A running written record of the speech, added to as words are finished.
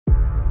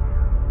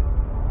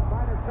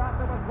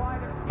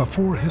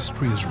Before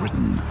history is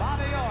written,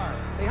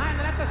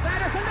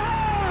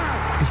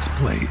 it's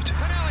played.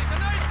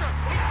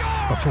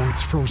 Before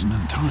it's frozen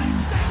in time,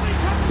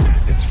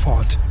 it's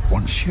fought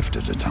one shift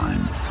at a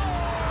time.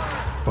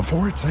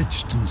 Before it's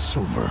etched in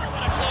silver,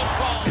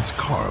 it's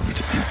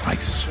carved in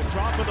ice.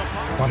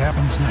 What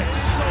happens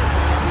next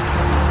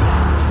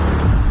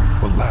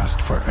will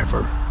last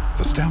forever.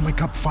 The Stanley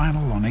Cup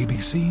Final on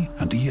ABC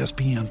and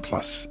ESPN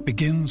Plus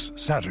begins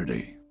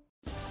Saturday.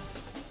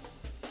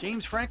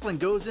 James Franklin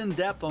goes in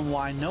depth on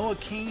why Noah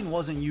Cain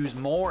wasn't used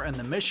more in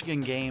the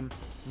Michigan game.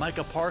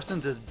 Micah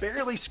Parsons is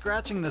barely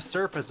scratching the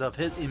surface of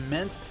his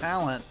immense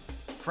talent.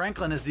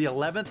 Franklin is the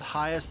 11th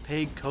highest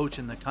paid coach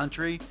in the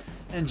country,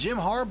 and Jim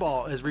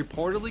Harbaugh is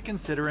reportedly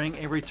considering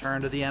a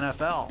return to the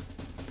NFL.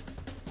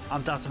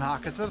 I'm Dustin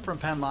Hockensmith from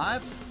Penn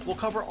Live. We'll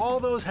cover all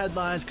those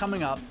headlines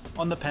coming up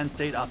on the Penn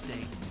State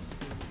Update.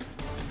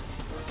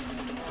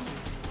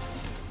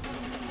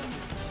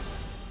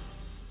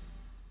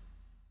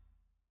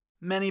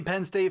 Many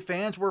Penn State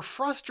fans were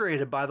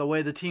frustrated by the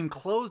way the team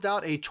closed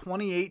out a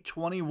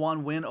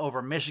 28-21 win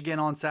over Michigan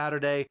on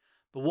Saturday.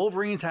 The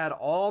Wolverines had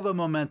all the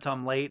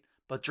momentum late,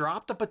 but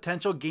dropped a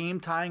potential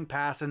game-tying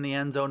pass in the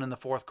end zone in the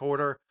fourth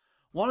quarter.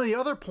 One of the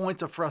other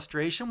points of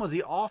frustration was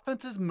the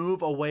offense's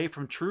move away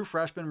from true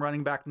freshman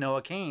running back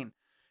Noah Cain.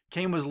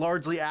 Cain was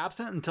largely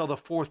absent until the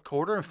fourth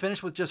quarter and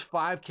finished with just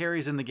 5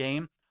 carries in the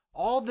game.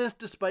 All this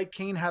despite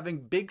Cain having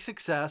big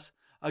success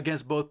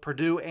against both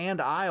Purdue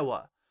and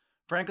Iowa.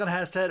 Franklin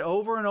has said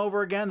over and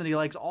over again that he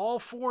likes all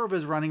 4 of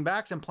his running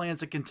backs and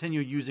plans to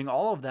continue using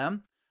all of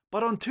them.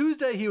 But on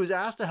Tuesday, he was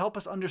asked to help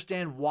us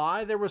understand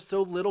why there was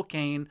so little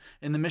Cain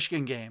in the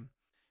Michigan game.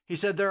 He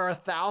said there are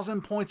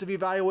 1,000 points of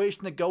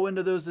evaluation that go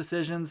into those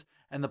decisions,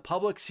 and the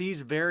public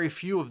sees very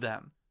few of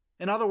them.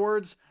 In other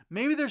words,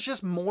 maybe there's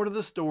just more to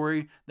the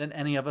story than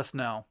any of us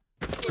know.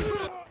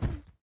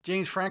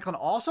 James Franklin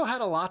also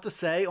had a lot to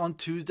say on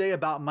Tuesday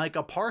about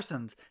Micah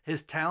Parsons,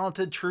 his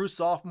talented true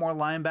sophomore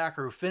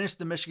linebacker who finished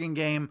the Michigan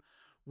game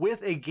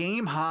with a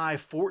game-high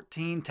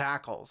 14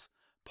 tackles.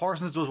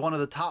 Parsons was one of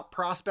the top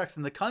prospects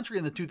in the country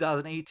in the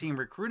 2018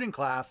 recruiting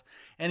class,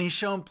 and he's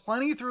shown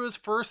plenty through his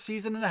first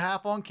season and a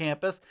half on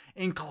campus,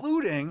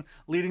 including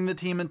leading the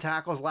team in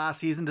tackles last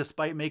season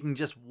despite making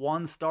just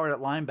 1 start at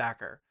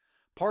linebacker.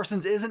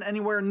 Parsons isn't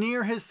anywhere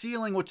near his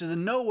ceiling, which is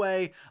in no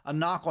way a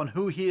knock on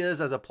who he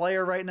is as a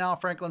player right now,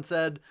 Franklin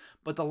said,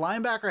 but the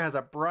linebacker has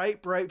a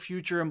bright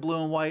future in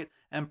blue and white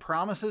and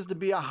promises to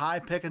be a high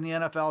pick in the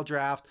NFL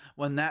draft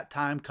when that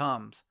time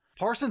comes.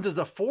 Parsons is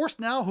a force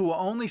now who will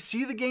only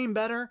see the game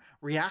better,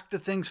 react to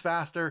things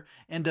faster,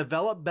 and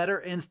develop better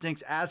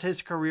instincts as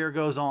his career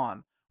goes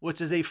on,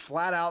 which is a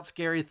flat-out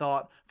scary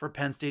thought for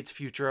Penn State's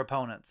future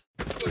opponents.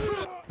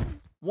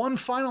 One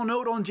final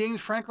note on James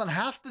Franklin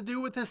has to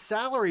do with his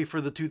salary for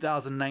the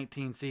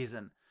 2019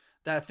 season.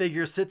 That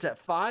figure sits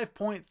at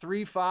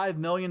 $5.35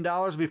 million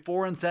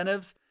before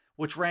incentives,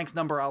 which ranks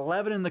number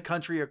 11 in the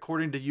country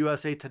according to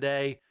USA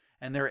Today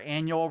and their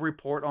annual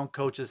report on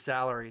coaches'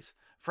 salaries.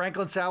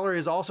 Franklin's salary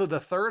is also the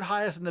 3rd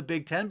highest in the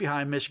Big Ten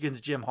behind Michigan's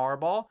Jim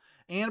Harbaugh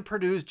and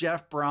Purdue's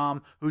Jeff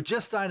Brom, who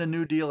just signed a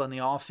new deal in the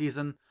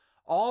offseason.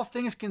 All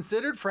things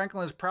considered,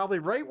 Franklin is probably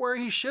right where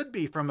he should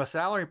be from a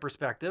salary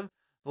perspective.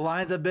 The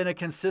Lions have been a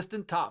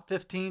consistent top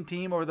 15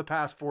 team over the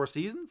past 4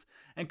 seasons,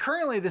 and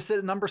currently they sit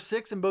at number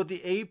 6 in both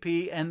the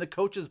AP and the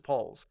coaches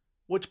polls,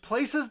 which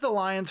places the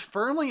Lions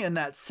firmly in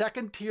that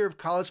second tier of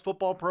college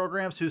football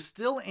programs who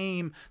still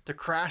aim to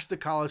crash the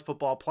college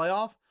football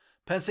playoff.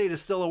 Penn State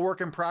is still a work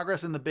in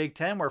progress in the Big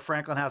Ten, where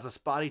Franklin has a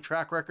spotty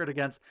track record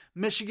against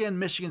Michigan,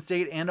 Michigan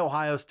State, and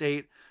Ohio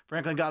State.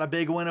 Franklin got a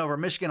big win over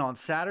Michigan on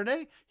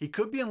Saturday. He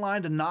could be in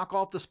line to knock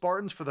off the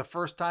Spartans for the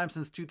first time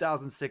since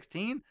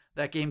 2016.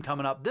 That game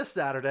coming up this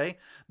Saturday.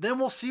 Then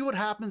we'll see what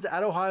happens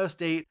at Ohio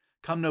State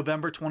come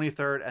November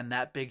 23rd and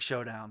that big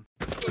showdown.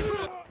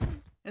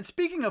 And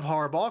speaking of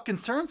Harbaugh,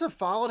 concerns have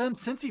followed him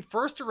since he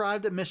first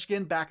arrived at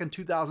Michigan back in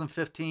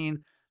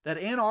 2015. That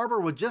Ann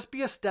Arbor would just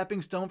be a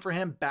stepping stone for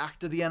him back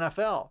to the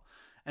NFL.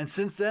 And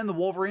since then, the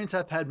Wolverines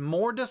have had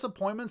more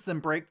disappointments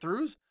than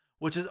breakthroughs,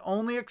 which is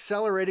only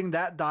accelerating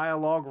that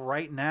dialogue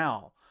right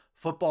now.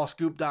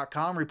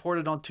 FootballScoop.com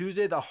reported on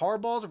Tuesday that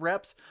Harbaugh's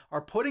reps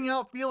are putting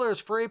out feelers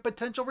for a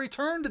potential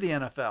return to the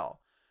NFL.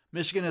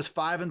 Michigan is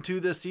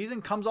 5-2 this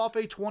season, comes off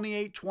a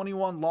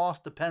 28-21 loss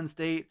to Penn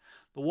State.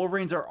 The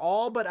Wolverines are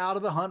all but out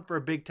of the hunt for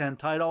a Big Ten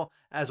title,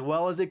 as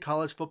well as a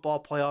college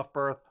football playoff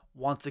berth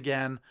once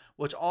again,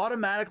 which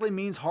automatically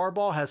means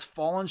Harbaugh has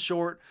fallen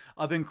short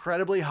of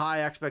incredibly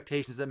high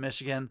expectations at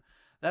Michigan.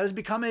 That has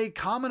become a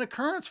common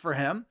occurrence for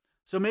him,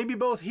 so maybe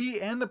both he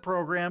and the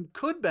program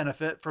could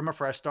benefit from a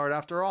fresh start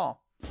after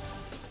all.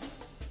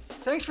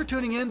 Thanks for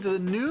tuning in to the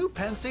new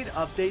Penn State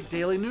Update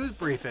Daily News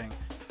Briefing.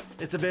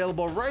 It's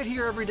available right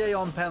here every day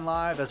on Penn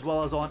Live, as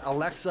well as on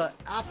Alexa,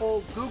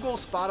 Apple, Google,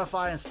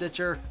 Spotify, and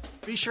Stitcher.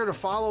 Be sure to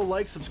follow,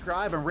 like,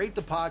 subscribe, and rate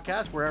the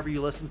podcast wherever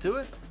you listen to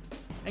it.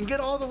 And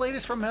get all the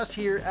latest from us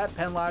here at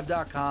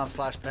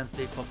PennLive.com/Penn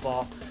State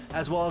Football,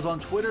 as well as on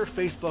Twitter,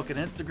 Facebook, and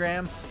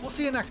Instagram. We'll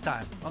see you next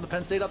time on the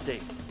Penn State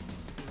Update.